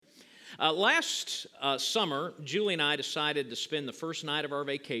Last summer, Julie and I decided to spend the first night of our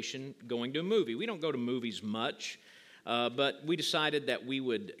vacation going to a movie. We don't go to movies much, but we decided that we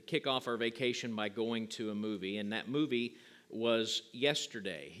would kick off our vacation by going to a movie, and that movie was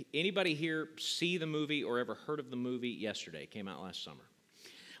Yesterday. Anybody here see the movie or ever heard of the movie Yesterday? It came out last summer.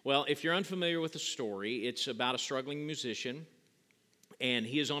 Well, if you're unfamiliar with the story, it's about a struggling musician, and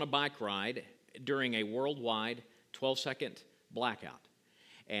he is on a bike ride during a worldwide 12-second blackout.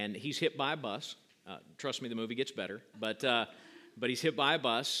 And he's hit by a bus. Trust me, the movie gets better. But he's hit by a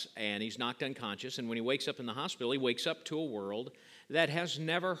bus, and he's knocked unconscious. And when he wakes up in the hospital, he wakes up to a world that has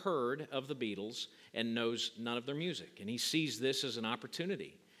never heard of the Beatles and knows none of their music. And he sees this as an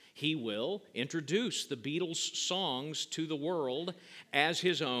opportunity. He will introduce the Beatles' songs to the world as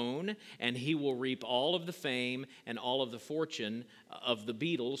his own, and he will reap all of the fame and all of the fortune of the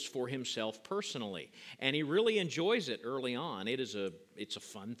Beatles for himself personally. And he really enjoys it early on. It's a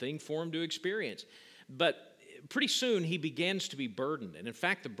fun thing for him to experience. But pretty soon he begins to be burdened. And in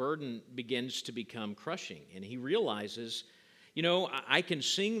fact, the burden begins to become crushing. And he realizes, I can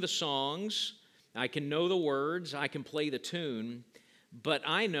sing the songs, I can know the words, I can play the tune, but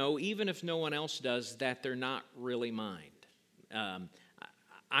I know, even if no one else does, that they're not really mine.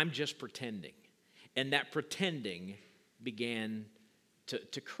 I'm just pretending. And that pretending began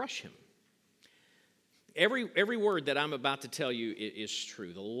to crush him. Every word that I'm about to tell you is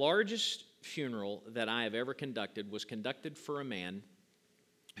true. The largest funeral that I have ever conducted was conducted for a man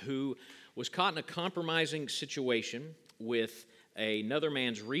who was caught in a compromising situation with another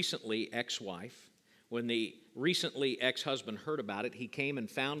man's recently ex-wife. When the recently ex-husband heard about it, he came and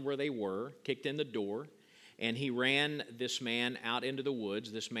found where they were, kicked in the door, and he ran this man out into the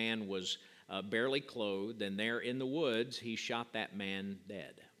woods. This man was barely clothed, and there in the woods, he shot that man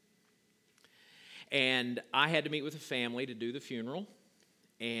dead. And I had to meet with the family to do the funeral,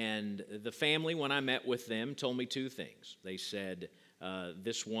 and the family, when I met with them, told me two things. They said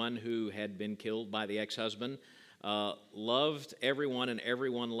this one who had been killed by the ex-husband loved everyone, and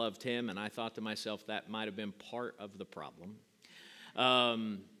everyone loved him, and I thought to myself that might have been part of the problem.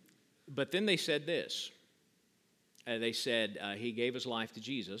 But then they said this. They said he gave his life to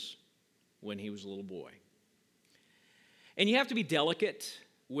Jesus when he was a little boy. And you have to be delicate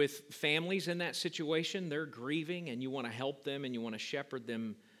with families in that situation. They're grieving, and you want to help them, and you want to shepherd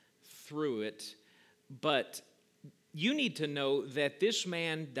them through it. But you need to know that this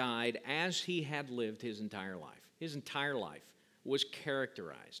man died as he had lived his entire life. His entire life was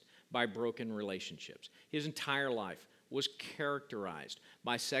characterized by broken relationships. His entire life was characterized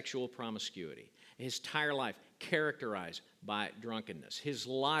by sexual promiscuity. His entire life characterized by drunkenness. His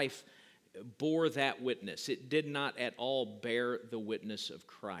life bore that witness. It did not at all bear the witness of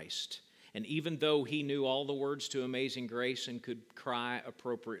Christ. And even though he knew all the words to Amazing Grace and could cry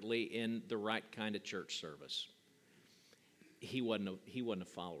appropriately in the right kind of church service, he wasn't a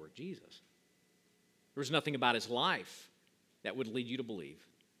follower of Jesus. There was nothing about his life that would lead you to believe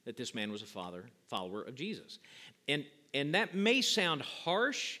that this man was a follower of Jesus. And that may sound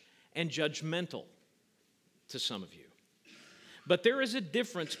harsh and judgmental to some of you. But there is a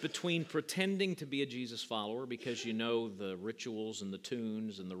difference between pretending to be a Jesus follower because you know the rituals and the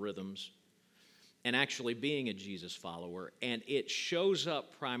tunes and the rhythms, and actually being a Jesus follower. And it shows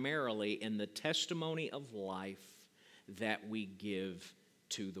up primarily in the testimony of life that we give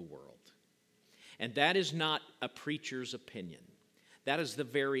to the world. And that is not a preacher's opinion. That is the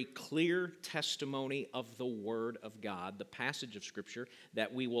very clear testimony of the Word of God, the passage of Scripture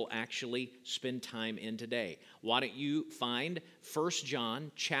that we will actually spend time in today. Why don't you find 1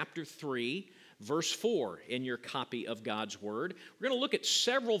 John chapter 3, verse 4 in your copy of God's Word. We're going to look at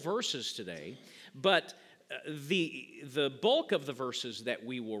several verses today, but the bulk of the verses that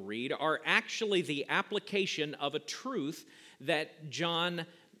we will read are actually the application of a truth that John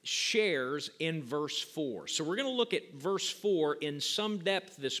shares in verse 4. So we're going to look at verse 4 in some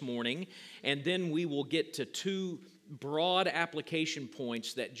depth this morning, and then we will get to two broad application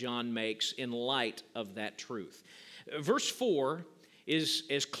points that John makes in light of that truth. Verse 4 is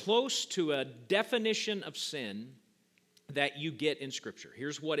as close to a definition of sin that you get in Scripture.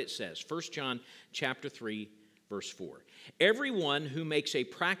 Here's what it says. 1 John chapter 3, verse 4. Everyone who makes a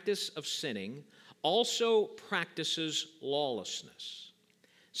practice of sinning also practices lawlessness.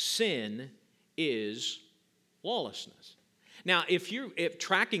 Sin is lawlessness. Now, if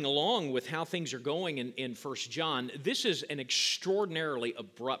tracking along with how things are going in 1 John, this is an extraordinarily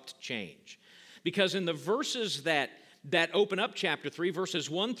abrupt change. Because in the verses that open up chapter 3, verses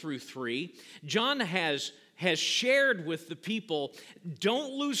 1 through 3, John has shared with the people,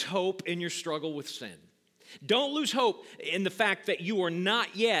 don't lose hope in your struggle with sin. Don't lose hope in the fact that you are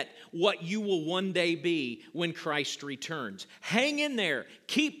not yet what you will one day be when Christ returns. Hang in there.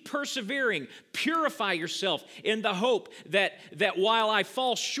 Keep persevering. Purify yourself in the hope that while I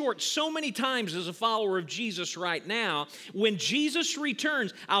fall short so many times as a follower of Jesus right now, when Jesus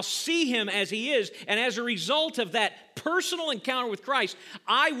returns, I'll see him as he is. And as a result of that personal encounter with Christ,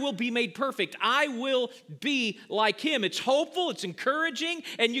 I will be made perfect. I will be like him. It's hopeful. It's encouraging.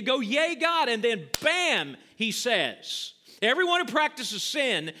 And you go, yay, God. And then, bam, he says, everyone who practices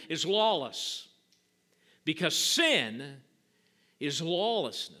sin is lawless, because sin is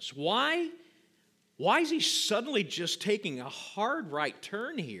lawlessness. Why? Why is he suddenly just taking a hard right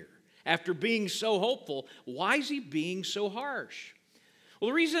turn here after being so hopeful? Why is he being so harsh? Well,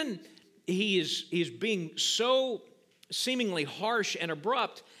 the reason he is being so seemingly harsh and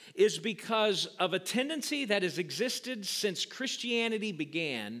abrupt is because of a tendency that has existed since Christianity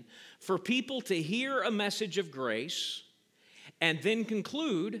began for people to hear a message of grace and then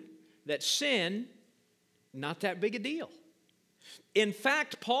conclude that sin, not that big a deal. In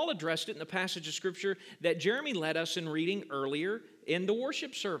fact, Paul addressed it in the passage of Scripture that Jeremy led us in reading earlier in the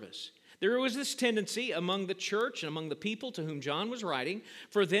worship service. There was this tendency among the church and among the people to whom John was writing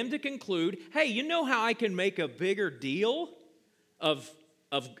for them to conclude, hey, you know how I can make a bigger deal of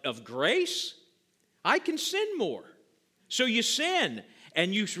grace? I can sin more. So you sin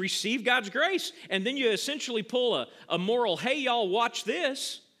and you receive God's grace, and then you essentially pull a moral, hey, y'all, watch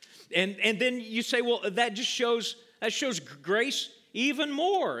this. And then you say, well, that shows grace even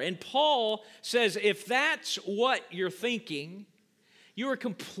more. And Paul says, if that's what you're thinking, you are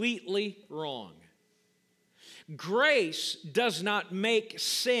completely wrong. Grace does not make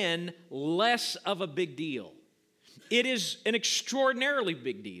sin less of a big deal. It is an extraordinarily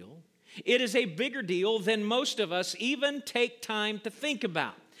big deal. It is a bigger deal than most of us even take time to think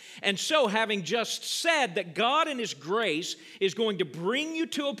about. And so, having just said that God in His grace is going to bring you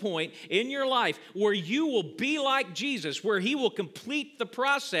to a point in your life where you will be like Jesus, where He will complete the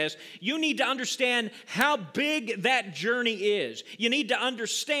process, you need to understand how big that journey is. You need to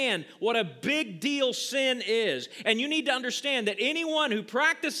understand what a big deal sin is. And you need to understand that anyone who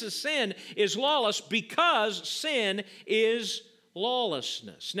practices sin is lawless because sin is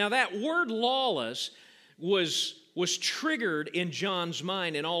lawlessness. Now, that word lawless was triggered in John's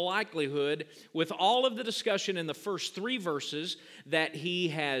mind in all likelihood with all of the discussion in the first 3 verses that he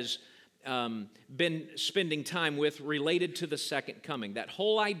has been spending time with related to the second coming. That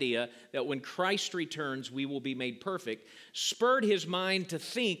whole idea that when Christ returns, we will be made perfect, spurred his mind to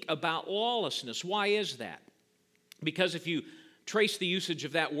think about lawlessness. Why is that? Because if you trace the usage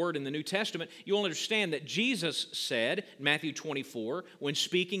of that word in the New Testament, you'll understand that Jesus said, Matthew 24, when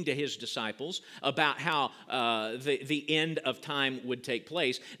speaking to his disciples about how the end of time would take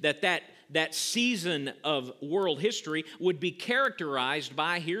place, that season of world history would be characterized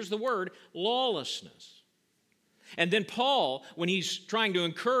by, here's the word, lawlessness. And then Paul, when he's trying to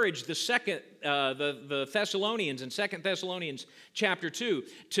encourage the Thessalonians in 2 Thessalonians chapter 2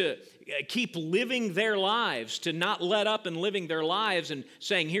 to keep living their lives, to not let up in living their lives and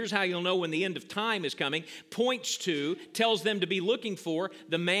saying, here's how you'll know when the end of time is coming, tells them to be looking for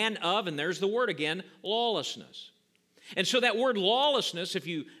the man of, and there's the word again, lawlessness. And so that word lawlessness, if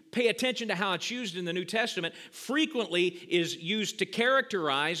you pay attention to how it's used in the New Testament, frequently is used to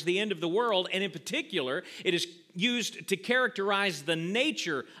characterize the end of the world, and in particular, it is used to characterize the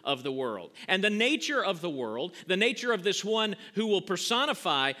nature of the world. And the nature of the world, the nature of this one who will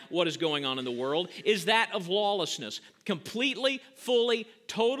personify what is going on in the world, is that of lawlessness. Completely, fully,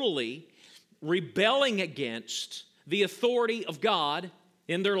 totally rebelling against the authority of God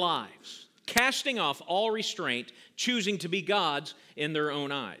in their lives. Casting off all restraint, choosing to be gods in their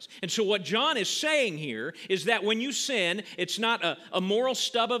own eyes. And so what John is saying here is that when you sin, it's not a moral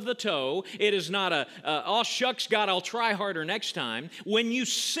stub of the toe. It is not oh shucks, God, I'll try harder next time. When you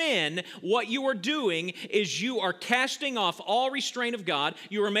sin, what you are doing is you are casting off all restraint of God.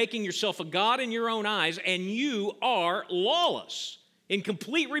 You are making yourself a god in your own eyes, and you are lawless, in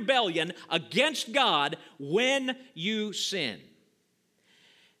complete rebellion against God when you sin.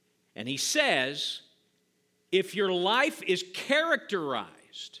 And he says, if your life is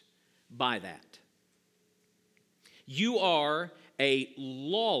characterized by that, you are a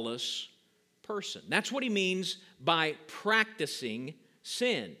lawless person. That's what he means by practicing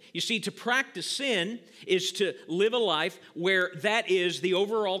sin. You see, to practice sin is to live a life where that is the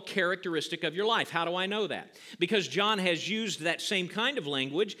overall characteristic of your life. How do I know that? Because John has used that same kind of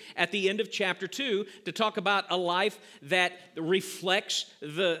language at the end of chapter 2 to talk about a life that reflects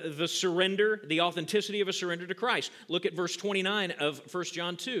the surrender, the authenticity of a surrender to Christ. Look at verse 29 of 1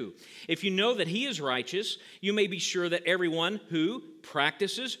 John 2. If you know that he is righteous, you may be sure that everyone who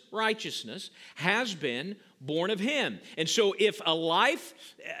practices righteousness has been born of him. And so if a life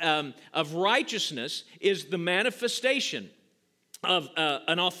of righteousness is the manifestation of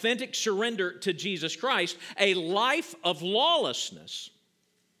an authentic surrender to Jesus Christ, a life of lawlessness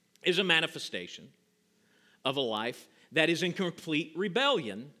is a manifestation of a life that is in complete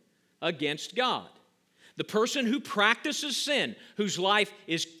rebellion against God. The person who practices sin, whose life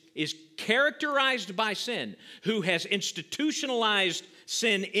is characterized by sin, who has institutionalized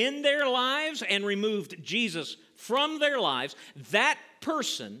sin in their lives and removed Jesus from their lives, that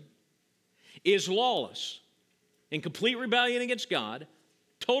person is lawless, in complete rebellion against God,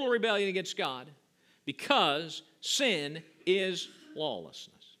 total rebellion against God, because sin is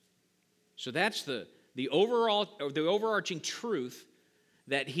lawlessness. So that's the overarching truth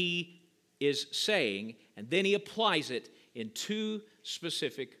that he is saying, and then he applies it in two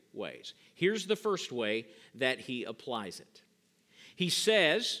specific ways. Here's the first way that he applies it. He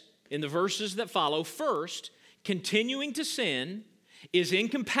says in the verses that follow, first, continuing to sin is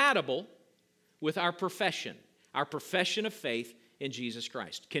incompatible with our profession of faith in Jesus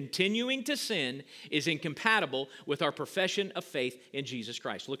Christ. Continuing to sin is incompatible with our profession of faith in Jesus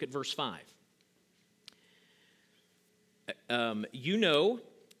Christ. Look at verse 5. You know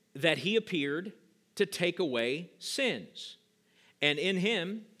that he appeared to take away sins, and in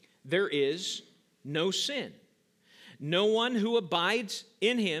him there is no sin. No one who abides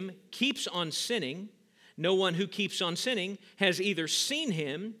in him keeps on sinning. No one who keeps on sinning has either seen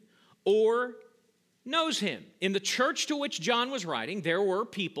him or knows him. In the church to which John was writing, there were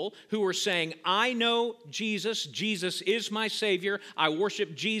people who were saying, I know Jesus. Jesus is my Savior. I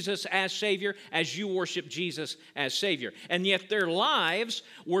worship Jesus as Savior as you worship Jesus as Savior. And yet their lives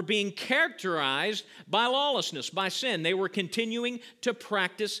were being characterized by lawlessness, by sin. They were continuing to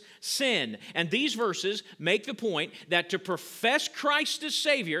practice sin. And these verses make the point that to profess Christ as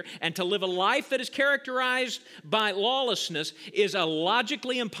Savior and to live a life that is characterized by lawlessness is a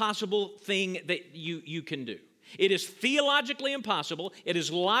logically impossible thing that you can do. It is theologically impossible. It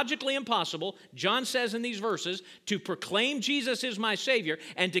is logically impossible, John says in these verses, to proclaim Jesus is my Savior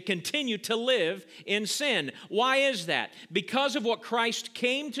and to continue to live in sin. Why is that? Because of what Christ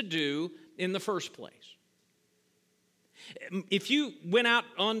came to do in the first place. If you went out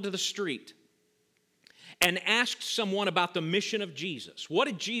onto the street and asked someone about the mission of Jesus, what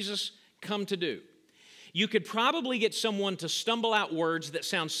did Jesus come to do? You could probably get someone to stumble out words that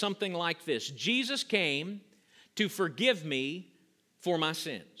sound something like this. Jesus came to forgive me for my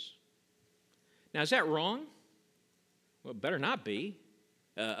sins. Now, is that wrong? Well, it better not be.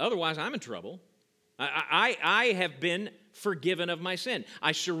 Otherwise, I'm in trouble. I have been forgiven of my sin.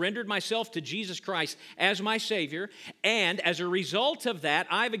 I surrendered myself to Jesus Christ as my Savior, and as a result of that,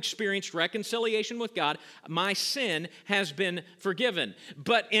 I've experienced reconciliation with God. My sin has been forgiven.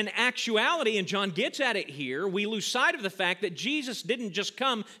 But in actuality, and John gets at it here, we lose sight of the fact that Jesus didn't just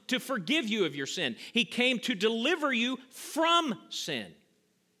come to forgive you of your sin. He came to deliver you from sin.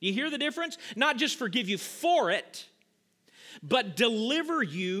 You hear the difference? Not just forgive you for it, but deliver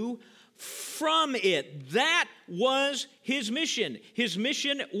you from it. That was his mission. His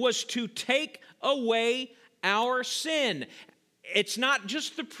mission was to take away our sin. It's not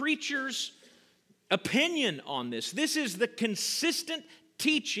just the preacher's opinion on this. This is the consistent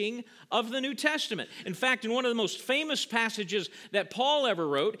teaching of the New Testament. In fact, in one of the most famous passages that Paul ever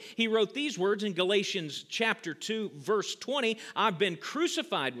wrote, he wrote these words in Galatians chapter 2, verse 20, I've been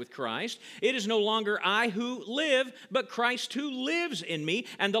crucified with Christ. It is no longer I who live, but Christ who lives in me.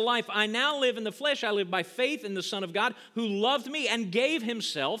 And the life I now live in the flesh, I live by faith in the Son of God who loved me and gave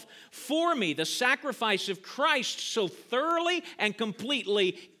himself for me. The sacrifice of Christ so thoroughly and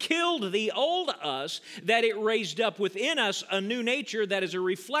completely killed the old us that it raised up within us a new nature that is a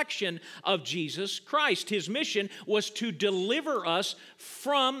reflection of Jesus Christ. His mission was to deliver us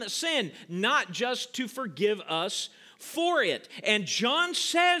from sin, not just to forgive us for it. And John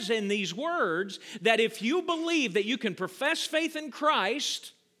says in these words that if you believe that you can profess faith in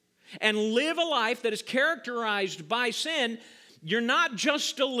Christ and live a life that is characterized by sin, you're not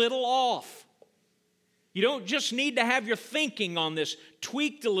just a little off. You don't just need to have your thinking on this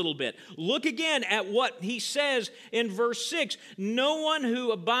tweaked a little bit. Look again at what he says in verse 6. No one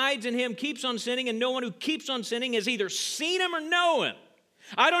who abides in him keeps on sinning, and no one who keeps on sinning has either seen him or know him.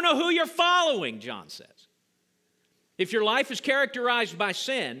 I don't know who you're following, John says. If your life is characterized by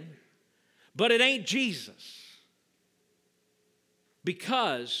sin, but it ain't Jesus.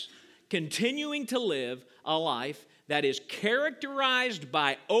 Because continuing to live a life that is characterized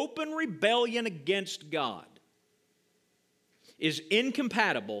by open rebellion against God is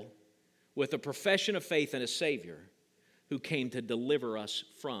incompatible with a profession of faith in a Savior who came to deliver us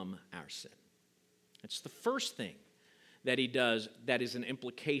from our sin. That's the first thing that he does that is an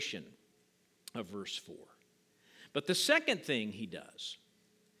implication of verse 4. But the second thing he does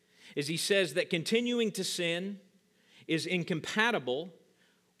is he says that continuing to sin is incompatible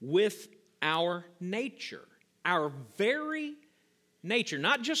with our nature, our very nature.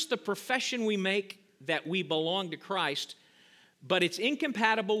 Not just the profession we make that we belong to Christ, but it's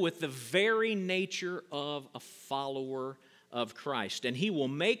incompatible with the very nature of a follower of Christ. And he will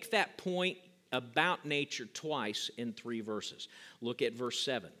make that point about nature twice in 3 verses. Look at verse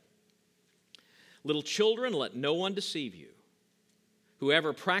 7. Little children, let no one deceive you.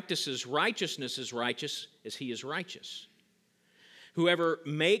 Whoever practices righteousness is righteous as he is righteous. Whoever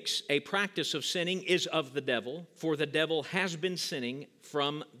makes a practice of sinning is of the devil, for the devil has been sinning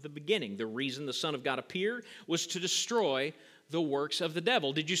from the beginning. The reason the Son of God appeared was to destroy the works of the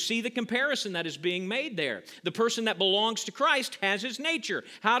devil. Did you see the comparison that is being made there? The person that belongs to Christ has his nature.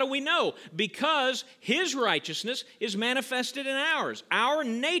 How do we know? Because his righteousness is manifested in ours. Our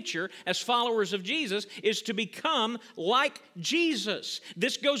nature as followers of Jesus is to become like Jesus.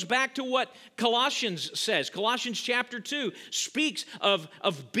 This goes back to what Colossians says. Colossians chapter 2 speaks of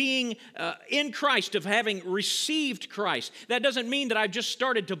being in Christ, of having received Christ. That doesn't mean that I've just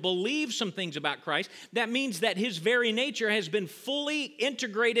started to believe some things about Christ. That means that his very nature has been fully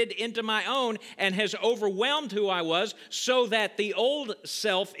integrated into my own and has overwhelmed who I was, so that the old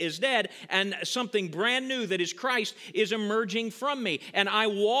self is dead and something brand new that is Christ is emerging from me. And I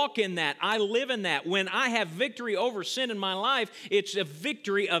walk in that. I live in that. When I have victory over sin in my life, it's a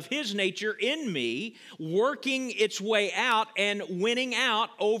victory of his nature in me working its way out and winning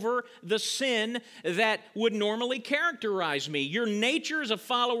out over the sin that would normally characterize me. Your nature as a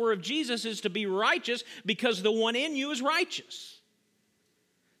follower of Jesus is to be righteous because the one in you is righteous.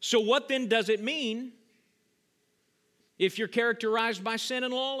 So what then does it mean if you're characterized by sin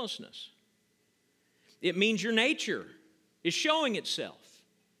and lawlessness? It means your nature is showing itself.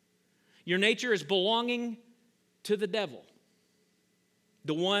 Your nature is belonging to the devil,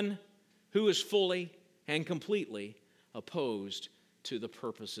 the one who is fully and completely opposed to the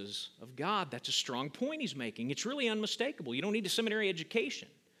purposes of God. That's a strong point he's making. It's really unmistakable. You don't need a seminary education.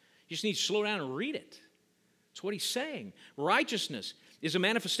 You just need to slow down and read it. That's what he's saying. Righteousness is a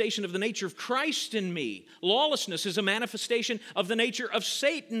manifestation of the nature of Christ in me. Lawlessness is a manifestation of the nature of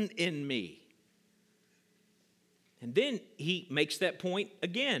Satan in me. And then he makes that point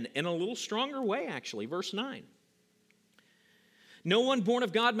again in a little stronger way, actually. Verse 9. No one born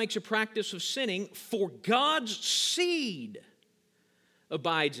of God makes a practice of sinning, for God's seed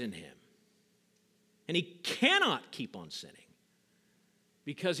abides in him. And he cannot keep on sinning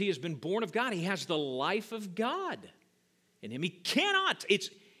because he has been born of God. He has the life of God in him. He cannot.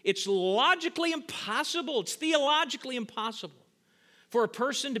 It's logically impossible. It's theologically impossible for a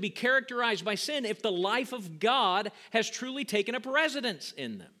person to be characterized by sin if the life of God has truly taken up residence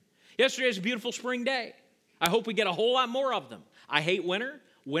in them. Yesterday was a beautiful spring day. I hope we get a whole lot more of them. I hate winter.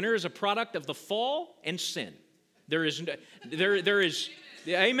 Winter is a product of the fall and sin. There is,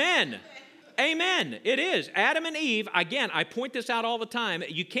 amen. Amen. It is. Adam and Eve, again, I point this out all the time.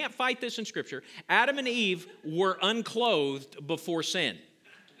 You can't fight this in Scripture. Adam and Eve were unclothed before sin.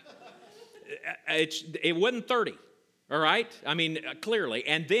 It wasn't 30, all right? I mean, clearly.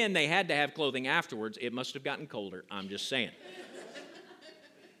 And then they had to have clothing afterwards. It must have gotten colder. I'm just saying.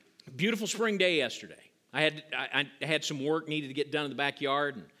 Beautiful spring day yesterday. I had some work needed to get done in the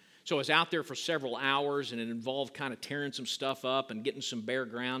backyard, and so I was out there for several hours, and it involved kind of tearing some stuff up and getting some bare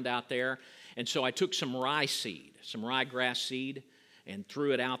ground out there. And so I took some rye seed, some ryegrass seed, and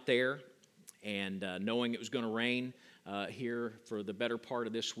threw it out there, and knowing it was going to rain here for the better part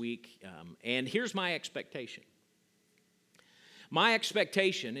of this week. And here's my expectation. My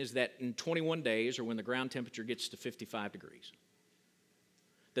expectation is that in 21 days, or when the ground temperature gets to 55 degrees,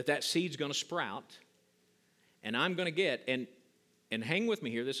 that seed's going to sprout, and I'm going to get, and hang with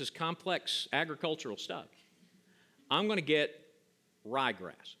me here, this is complex agricultural stuff. I'm going to get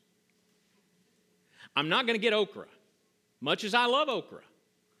ryegrass. I'm not going to get okra, much as I love okra.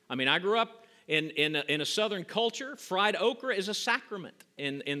 I mean, I grew up in a southern culture. Fried okra is a sacrament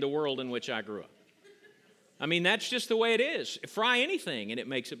in the world in which I grew up. I mean, that's just the way it is. Fry anything, and it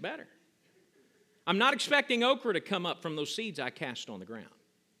makes it better. I'm not expecting okra to come up from those seeds I cast on the ground.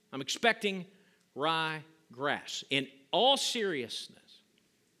 I'm expecting rye grass. In all seriousness,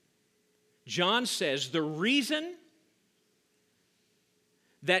 John says the reason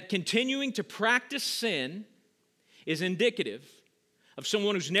that continuing to practice sin is indicative of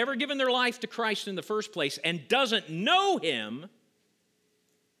someone who's never given their life to Christ in the first place and doesn't know Him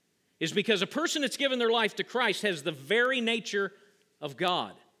is because a person that's given their life to Christ has the very nature of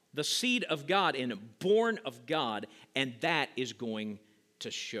God, the seed of God, and born of God, and that is going to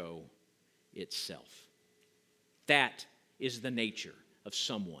show itself. That is the nature of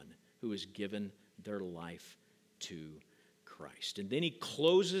someone who has given their life to Christ. And then he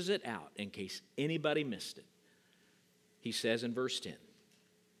closes it out in case anybody missed it. He says in verse 10,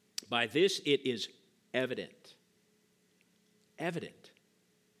 by this it is evident,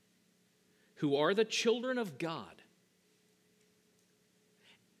 who are the children of God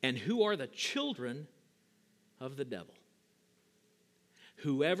and who are the children of the devil.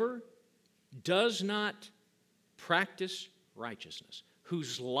 Whoever does not practice righteousness,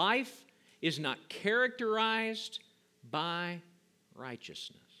 whose life is not characterized by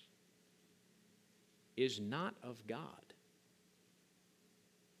righteousness, is not of God.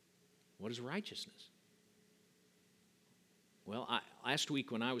 What is righteousness? Well, last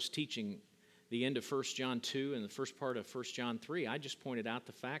week when I was teaching the end of 1 John 2 and the first part of 1 John 3, I just pointed out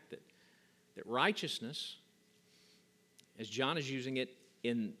the fact that righteousness, as John is using it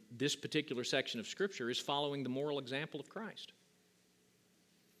in this particular section of Scripture, is following the moral example of Christ.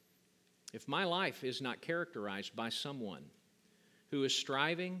 If my life is not characterized by someone who is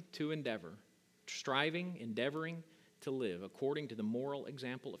endeavoring to live according to the moral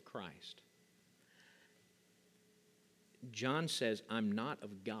example of Christ, John says, I'm not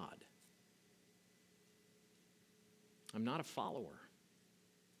of God. I'm not a follower.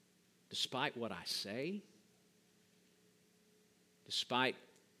 Despite what I say, despite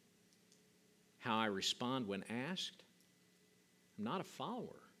how I respond when asked, I'm not a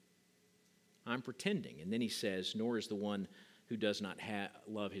follower. I'm pretending. And then he says, nor is the one who does not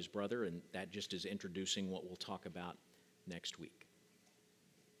love his brother, and that just is introducing what we'll talk about next week.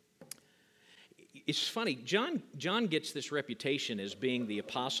 It's funny, John gets this reputation as being the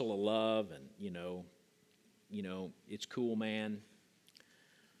apostle of love and, it's cool, man.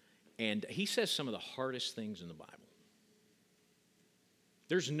 And he says some of the hardest things in the Bible.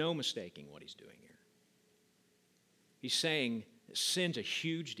 There's no mistaking what he's doing here. He's saying sin's a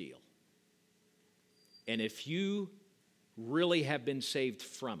huge deal. And if you really have been saved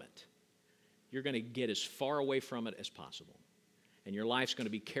from it, you're going to get as far away from it as possible. And your life's going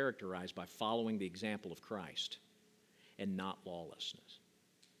to be characterized by following the example of Christ and not lawlessness.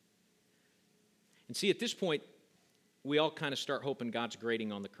 And see, at this point, we all kind of start hoping God's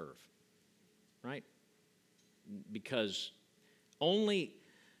grading on the curve, right? Because only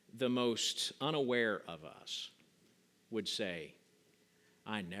the most unaware of us would say,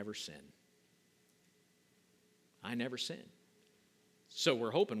 I never sin. I never sin. So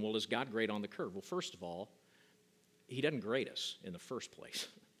we're hoping, well, does God grade on the curve? Well, first of all, He doesn't grade us in the first place.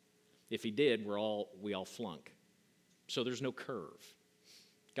 If He did, we all flunk. So there's no curve.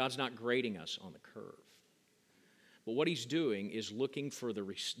 God's not grading us on the curve. But what He's doing is looking for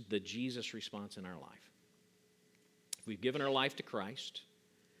the Jesus response in our life. If we've given our life to Christ,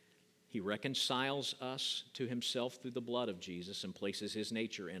 He reconciles us to Himself through the blood of Jesus and places His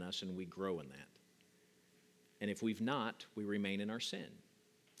nature in us, and we grow in that. And if we've not, we remain in our sin.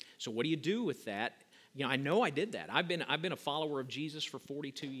 So what do you do with that? I know I did that. I've been a follower of Jesus for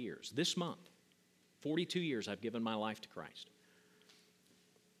 42 years. This month, 42 years I've given my life to Christ.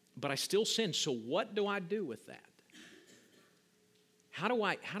 But I still sin. So what do I do with that? How do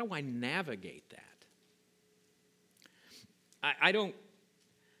I navigate that? I don't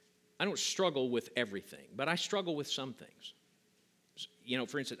struggle with everything, but I struggle with some things.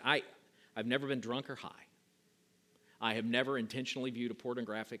 For instance, I've never been drunk or high. I have never intentionally viewed a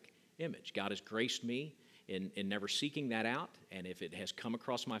pornographic image. God has graced me in never seeking that out, and if it has come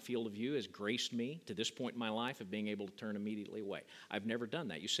across my field of view, has graced me to this point in my life of being able to turn immediately away. I've never done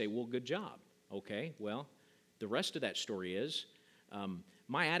that. You say, well, good job. Okay, well, the rest of that story is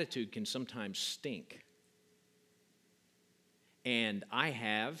my attitude can sometimes stink. And I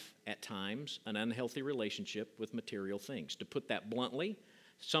have, at times, an unhealthy relationship with material things. To put that bluntly,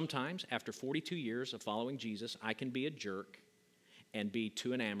 sometimes, after 42 years of following Jesus, I can be a jerk and be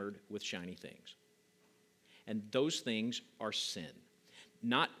too enamored with shiny things. And those things are sin.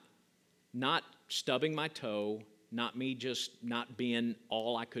 Not stubbing my toe, not me just not being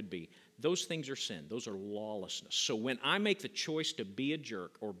all I could be. Those things are sin. Those are lawlessness. So when I make the choice to be a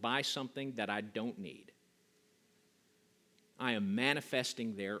jerk or buy something that I don't need, I am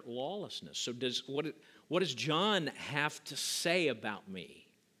manifesting their lawlessness. So what does John have to say about me?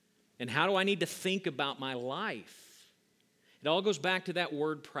 And how do I need to think about my life? It all goes back to that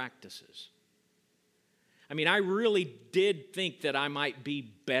word practices. I mean, I really did think that I might be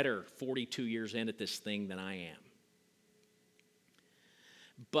better 42 years in at this thing than I am.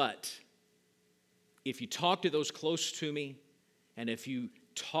 But if you talk to those close to me, and if you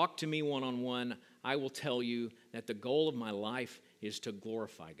talk to me one-on-one, I will tell you that the goal of my life is to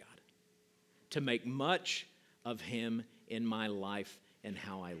glorify God, to make much of Him in my life and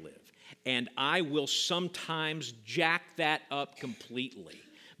how I live. And I will sometimes jack that up completely,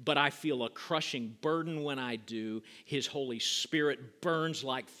 but I feel a crushing burden when I do. His Holy Spirit burns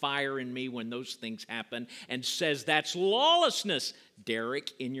like fire in me when those things happen and says, that's lawlessness,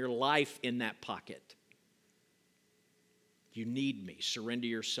 Derrick, in your life in that pocket. You need me. Surrender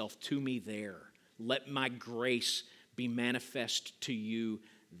yourself to me there. Let my grace be manifest to you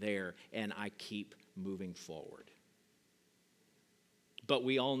there. And I keep moving forward. But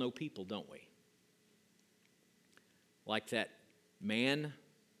we all know people, don't we? Like that man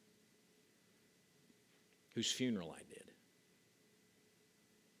whose funeral I did,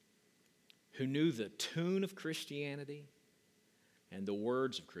 who knew the tune of Christianity and the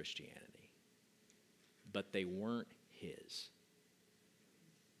words of Christianity, but they weren't his.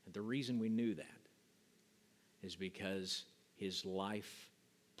 And the reason we knew that is because his life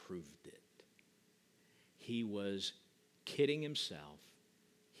proved it. He was kidding himself.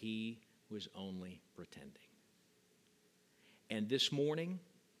 He was only pretending. And this morning,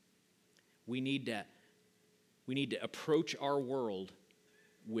 we need to approach our world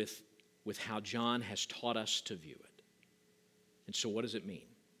with how John has taught us to view it. And so what does it mean?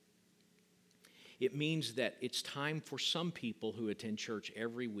 It means that it's time for some people who attend church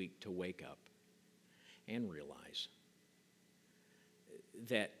every week to wake up and realize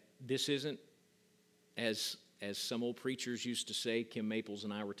that this isn't, as some old preachers used to say, Kim Maples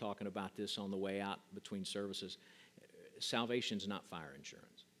and I were talking about this on the way out between services, salvation's not fire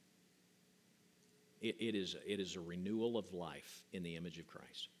insurance. It is a renewal of life in the image of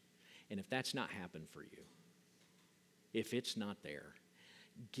Christ. And if that's not happened for you, if it's not there,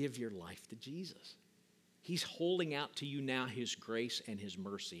 give your life to Jesus. He's holding out to you now His grace and His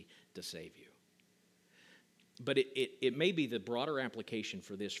mercy to save you. But it may be the broader application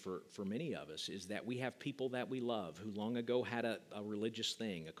for this for many of us is that we have people that we love who long ago had a religious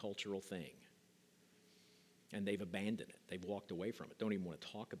thing, a cultural thing, and they've abandoned it. They've walked away from it, don't even want to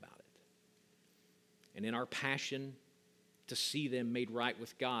talk about it. And in our passion to see them made right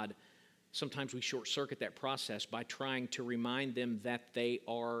with God, sometimes we short-circuit that process by trying to remind them that they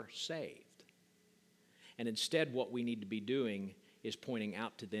are saved. And instead, what we need to be doing is pointing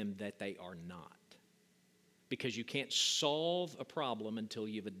out to them that they are not. Because you can't solve a problem until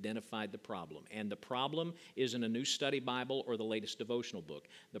you've identified the problem. And the problem isn't a new study Bible or the latest devotional book.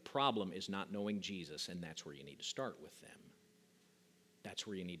 The problem is not knowing Jesus, and that's where you need to start with them. That's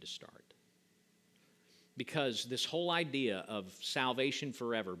where you need to start. Because this whole idea of salvation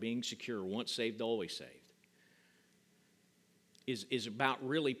forever, being secure, once saved, always saved, is about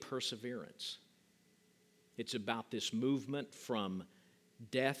really perseverance. It's about this movement from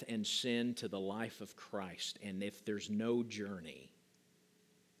death and sin to the life of Christ. And if there's no journey,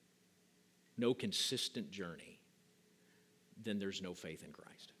 no consistent journey, then there's no faith in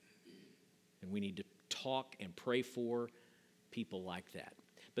Christ. And we need to talk and pray for people like that.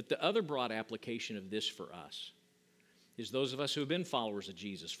 But the other broad application of this for us is those of us who have been followers of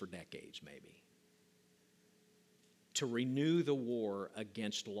Jesus for decades, maybe, to renew the war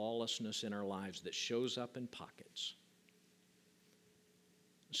against lawlessness in our lives that shows up in pockets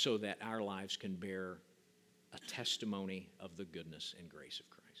so that our lives can bear a testimony of the goodness and grace of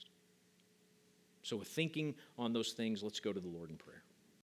Christ. So with thinking on those things, let's go to the Lord in prayer.